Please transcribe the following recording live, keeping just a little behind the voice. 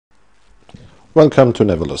Welcome to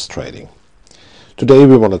NeverLossTrading. Today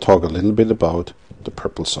we want to talk a little bit about the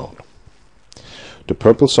purple zone. The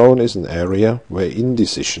purple zone is an area where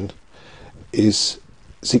indecision is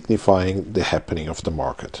signifying the happening of the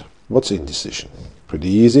market. What's indecision? Pretty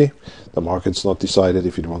easy. The market's not decided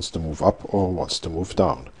if it wants to move up or wants to move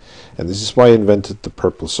down. And this is why I invented the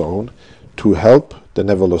purple zone, to help the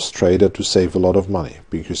never loss trader to save a lot of money.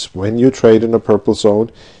 Because when you trade in a purple zone,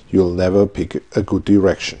 you'll never pick a good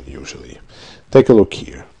direction usually. Take a look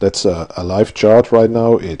here. That's a live chart right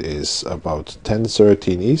now. It is about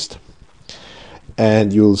 10:13 East.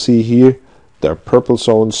 And you'll see here the purple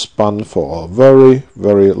zone spun for a very,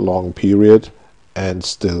 very long period and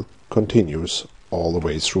still continues all the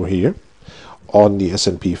way through here on the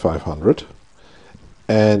S&P 500.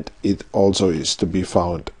 And it also is to be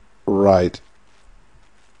found right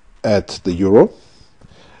at the euro.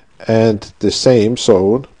 And the same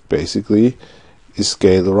zone basically is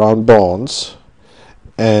scaled around bonds.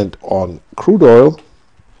 And on crude oil,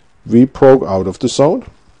 we broke out of the zone,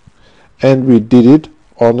 and we did it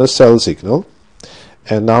on a sell signal.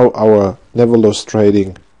 And now our never loss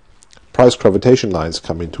trading price gravitation lines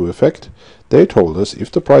come into effect. They told us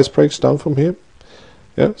if the price breaks down from here,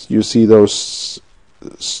 yes, you see those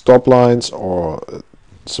stop lines or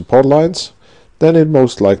support lines, then it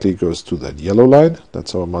most likely goes to that yellow line,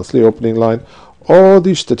 that's our monthly opening line, or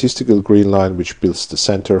the statistical green line, which builds the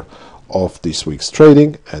center of this week's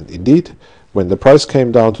trading. And indeed, when the price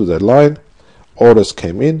came down to that line, orders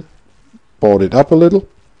came in, bought it up a little,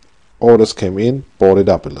 orders came in, bought it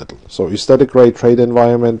up a little. So is that a great trade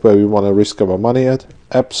environment where we want to risk our money at?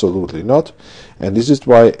 Absolutely not. And this is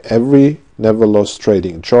why every never loss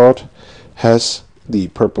trading chart has the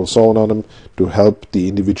purple zone on them, to help the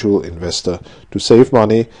individual investor to save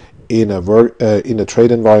money in a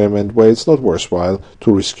trade environment where it's not worthwhile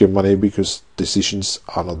to risk your money because decisions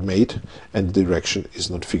are not made and the direction is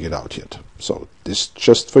not figured out yet. So this is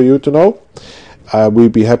just for you to know. We'll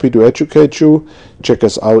be happy to educate you. Check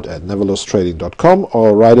us out at neverlosstrading.com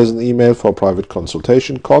or write us an email for private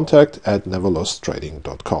consultation,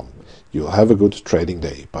 contact@neverlosstrading.com. You'll have a good trading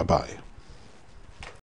day. Bye bye.